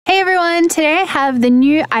everyone, today I have the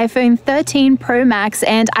new iPhone 13 Pro Max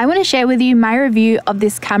and I want to share with you my review of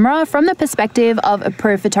this camera from the perspective of a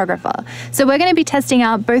pro photographer. So we're going to be testing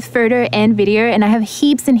out both photo and video and I have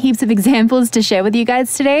heaps and heaps of examples to share with you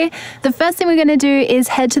guys today. The first thing we're going to do is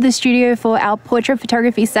head to the studio for our portrait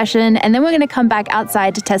photography session and then we're going to come back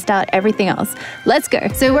outside to test out everything else. Let's go.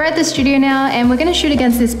 So we're at the studio now and we're going to shoot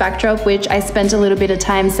against this backdrop which I spent a little bit of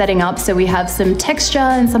time setting up so we have some texture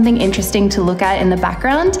and something interesting to look at in the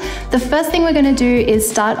background. The first thing we're going to do is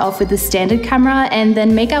start off with the standard camera and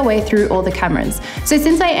then make our way through all the cameras. So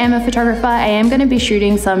since I am a photographer, I am going to be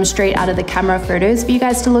shooting some straight out of the camera photos for you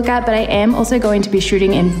guys to look at, but I am also going to be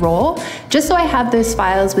shooting in RAW, just so I have those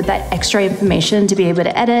files with that extra information to be able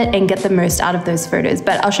to edit and get the most out of those photos.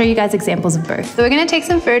 But I'll show you guys examples of both. So we're going to take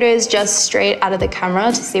some photos just straight out of the camera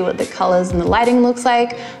to see what the colors and the lighting looks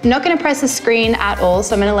like. I'm not going to press the screen at all,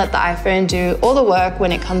 so I'm going to let the iPhone do all the work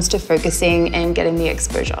when it comes to focusing and getting the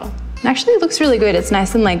exposure. And actually it looks really good. It's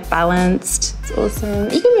nice and like balanced. It's awesome.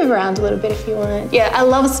 You can move around a little bit if you want. Yeah, I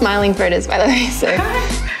love smiling photos by the way, so.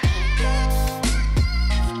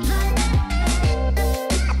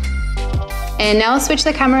 And now I'll switch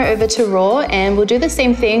the camera over to RAW and we'll do the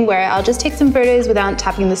same thing where I'll just take some photos without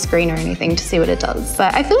tapping the screen or anything to see what it does.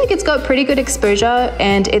 But I feel like it's got pretty good exposure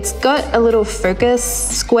and it's got a little focus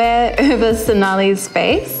square over Sonali's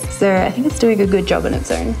face. So I think it's doing a good job on its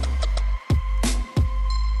own.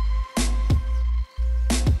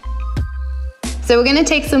 So we're going to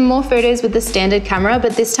take some more photos with the standard camera,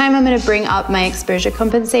 but this time I'm going to bring up my exposure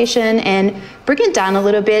compensation and bring it down a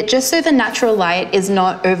little bit just so the natural light is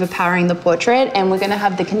not overpowering the portrait, and we're going to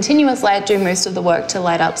have the continuous light do most of the work to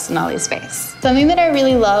light up Sonali's face. Something that I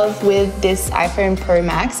really love with this iPhone Pro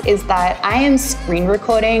Max is that I am screen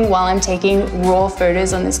recording while I'm taking raw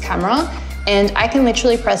photos on this camera, and I can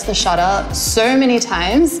literally press the shutter so many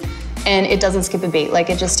times and it doesn't skip a beat. Like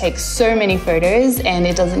it just takes so many photos and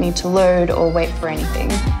it doesn't need to load or wait for anything.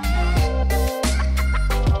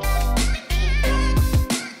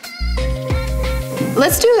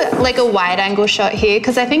 Let's do like a wide angle shot here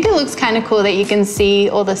because I think it looks kind of cool that you can see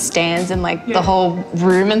all the stands and like the whole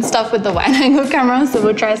room and stuff with the wide angle camera. So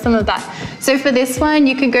we'll try some of that. So for this one,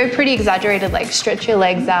 you can go pretty exaggerated, like stretch your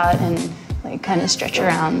legs out and like kind of stretch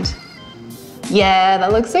around. Yeah,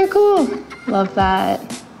 that looks so cool. Love that.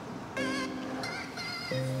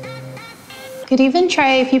 Could even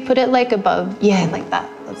try if you put it like above. Yeah, like that.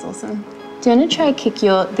 That's awesome. Do you want to try kick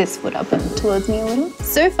this foot up towards me a little?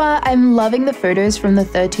 So far, I'm loving the photos from the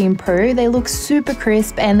 13 Pro. They look super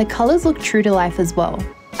crisp and the colors look true to life as well.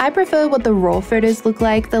 I prefer what the RAW photos look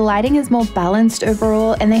like. The lighting is more balanced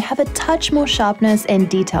overall and they have a touch more sharpness and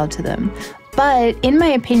detail to them. But in my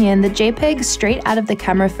opinion, the JPEG straight out of the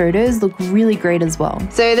camera photos look really great as well.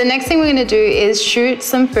 So the next thing we're going to do is shoot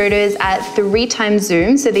some photos at 3x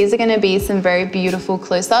zoom. So these are going to be some very beautiful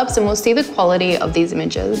close-ups and we'll see the quality of these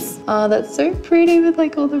images. Oh, that's so pretty with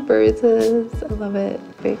like all the roses. I love it.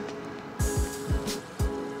 Perfect.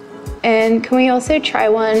 And can we also try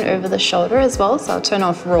one over the shoulder as well? So I'll turn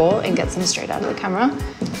off RAW and get some straight out of the camera.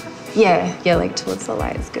 Yeah, like towards the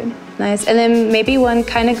light is good. Nice. And then maybe one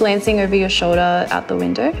kind of glancing over your shoulder out the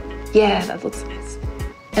window. Yeah, that looks nice.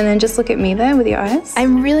 And then just look at me there with your eyes.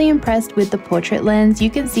 I'm really impressed with the portrait lens. You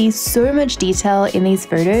can see so much detail in these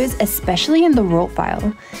photos, especially in the RAW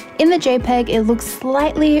file. In the JPEG, it looks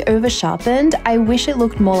slightly over sharpened. I wish it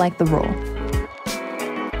looked more like the RAW.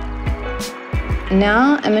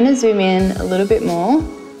 Now I'm going to zoom in a little bit more.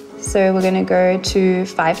 So we're going to go to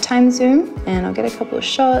 5x zoom and I'll get a couple of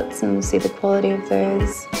shots and we'll see the quality of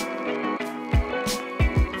those.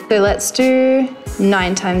 So let's do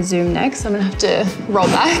 9x zoom next. I'm going to have to roll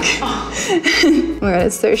back. Oh my God,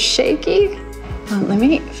 it's so shaky.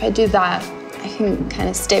 If I do that, I can kind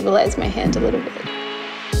of stabilize my hand a little bit.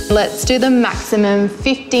 Let's do the maximum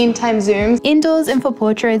 15x zoom. Indoors and for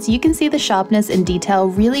portraits, you can see the sharpness and detail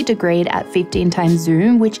really degrade at 15x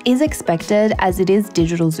zoom, which is expected as it is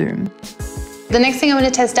digital zoom. The next thing I'm going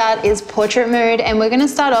to test out is portrait mode, and we're going to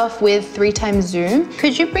start off with 3x zoom.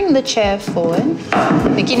 Could you bring the chair forward?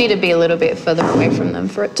 I think you need to be a little bit further away from them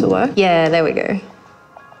for it to work. Yeah, there we go.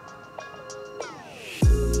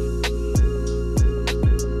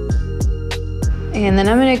 And then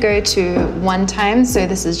I'm going to go to 1x, so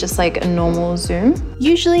this is just like a normal zoom.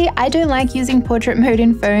 Usually I don't like using portrait mode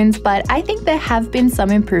in phones, but I think there have been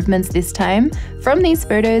some improvements this time. From these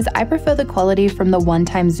photos, I prefer the quality from the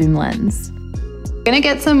 1x zoom lens. I'm going to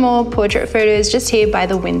get some more portrait photos just here by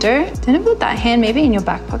the window. Don't I put that hand maybe in your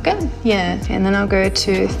back pocket? Yeah, and then I'll go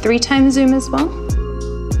to 3x zoom as well.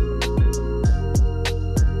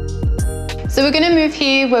 So we're gonna move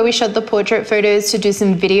here where we shot the portrait photos to do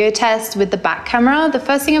some video tests with the back camera. The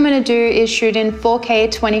first thing I'm gonna do is shoot in 4K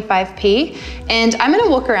 25p, and I'm gonna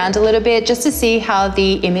walk around a little bit just to see how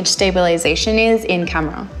the image stabilization is in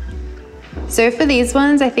camera. So for these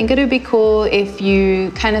ones, I think it would be cool if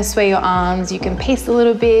you kind of sway your arms, you can pace a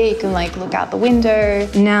little bit, you can like look out the window.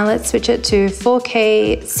 Now let's switch it to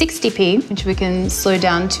 4K 60p, which we can slow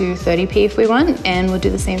down to 30p if we want, and we'll do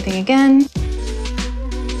the same thing again.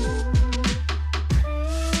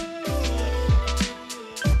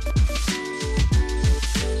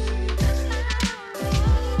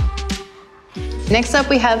 Next up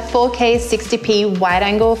we have 4K 60p wide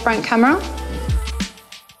angle front camera.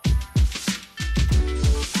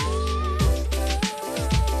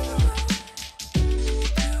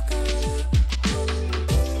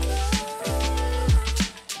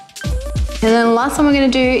 And then the last one we're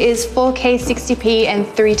going to do is 4K 60p and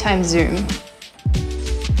 3x zoom.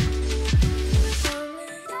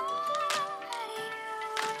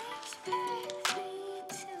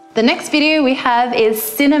 The next video we have is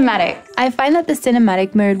cinematic. I find that the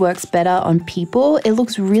cinematic mode works better on people. It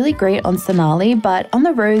looks really great on Sonali, but on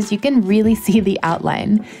the rose you can really see the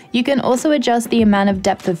outline. You can also adjust the amount of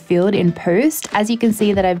depth of field in post, as you can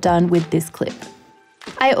see that I've done with this clip.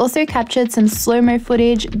 I also captured some slow-mo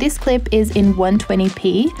footage. This clip is in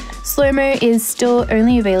 120p. Slow-mo is still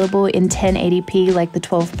only available in 1080p like the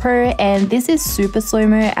 12 Pro, and this is super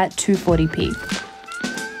slow-mo at 240p.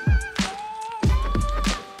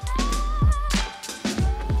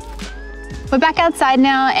 We're back outside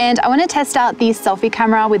now, and I want to test out the selfie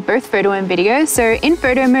camera with both photo and video. So in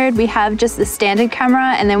photo mode, we have just the standard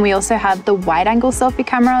camera, and then we also have the wide angle selfie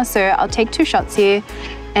camera. So I'll take 2 shots here,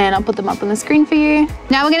 and I'll put them up on the screen for you.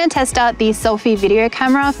 Now we're going to test out the selfie video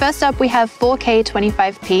camera. First up, we have 4K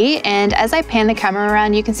 25p, and as I pan the camera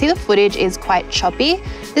around, you can see the footage is quite choppy.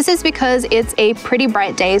 This is because it's a pretty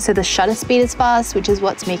bright day, so the shutter speed is fast, which is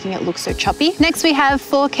what's making it look so choppy. Next, we have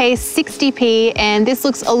 4K 60p, and this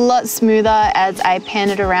looks a lot smoother as I pan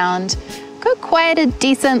it around. Got quite a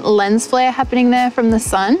decent lens flare happening there from the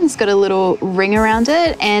sun. It's got a little ring around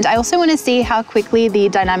it, and I also want to see how quickly the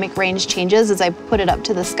dynamic range changes as I put it up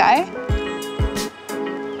to the sky.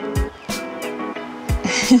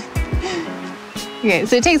 Okay,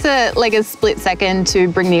 so it takes a split second to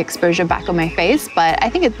bring the exposure back on my face, but I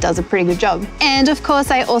think it does a pretty good job. And of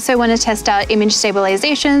course, I also want to test out image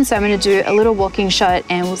stabilization, so I'm going to do a little walking shot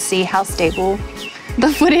and we'll see how stable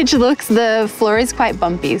the footage looks. The floor is quite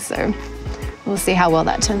bumpy, so we'll see how well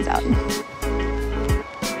that turns out.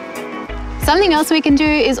 Something else we can do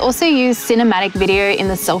is also use cinematic video in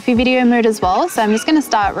the selfie video mode as well. So I'm just going to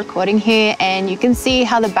start recording here, and you can see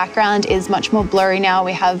how the background is much more blurry now.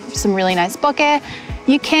 We have some really nice bokeh.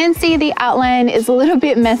 You can see the outline is a little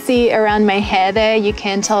bit messy around my hair there. You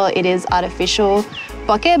can tell it is artificial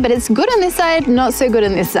bokeh, but it's good on this side, not so good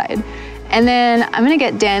on this side. And then I'm going to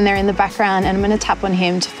get Dan there in the background, and I'm going to tap on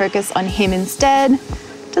him to focus on him instead.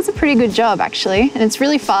 Does a pretty good job actually, and it's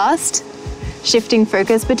really fast, shifting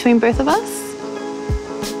focus between both of us.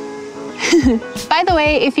 By the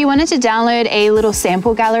way, if you wanted to download a little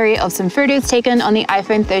sample gallery of some photos taken on the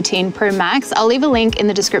iPhone 13 Pro Max, I'll leave a link in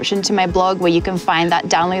the description to my blog where you can find that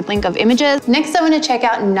download link of images. Next, I want to check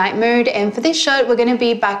out night mode, and for this shot, we're going to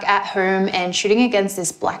be back at home and shooting against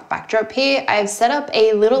this black backdrop here. I've set up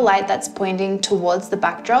a little light that's pointing towards the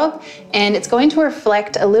backdrop, and it's going to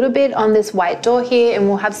reflect a little bit on this white door here, and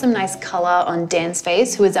we'll have some nice color on Dan's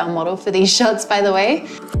face, who is our model for these shots, by the way.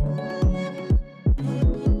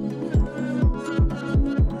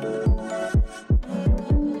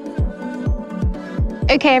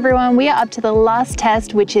 Okay everyone, we are up to the last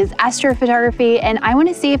test, which is astrophotography, and I want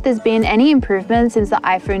to see if there's been any improvements since the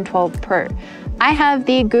iPhone 12 Pro. I have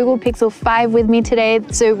the Google Pixel 5 with me today,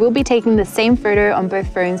 so we'll be taking the same photo on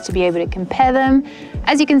both phones to be able to compare them.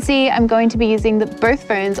 As you can see, I'm going to be using both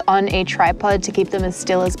phones on a tripod to keep them as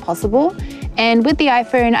still as possible. And with the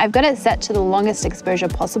iPhone, I've got it set to the longest exposure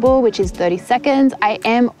possible, which is 30 seconds. I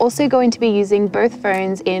am also going to be using both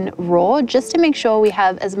phones in RAW just to make sure we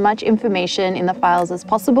have as much information in the files as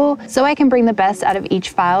possible, so I can bring the best out of each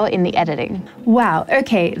file in the editing. Wow,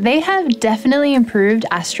 okay, they have definitely improved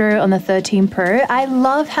Astro on the 13 Pro. I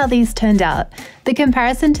love how these turned out. The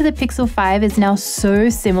comparison to the Pixel 5 is now so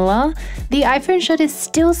similar. The iPhone shot is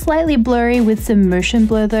still slightly blurry with some motion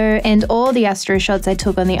blur though, and all the Astro shots I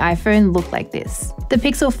took on the iPhone look like this. The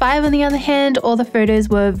Pixel 5 on the other hand, all the photos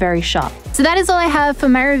were very sharp. So that is all I have for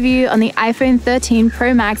my review on the iPhone 13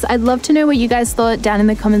 Pro Max. I'd love to know what you guys thought down in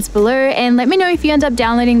the comments below, and let me know if you end up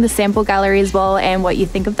downloading the sample gallery as well and what you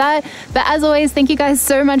think of that. But as always, thank you guys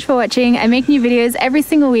so much for watching. I make new videos every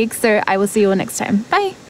single week, so I will see you all next time. Bye!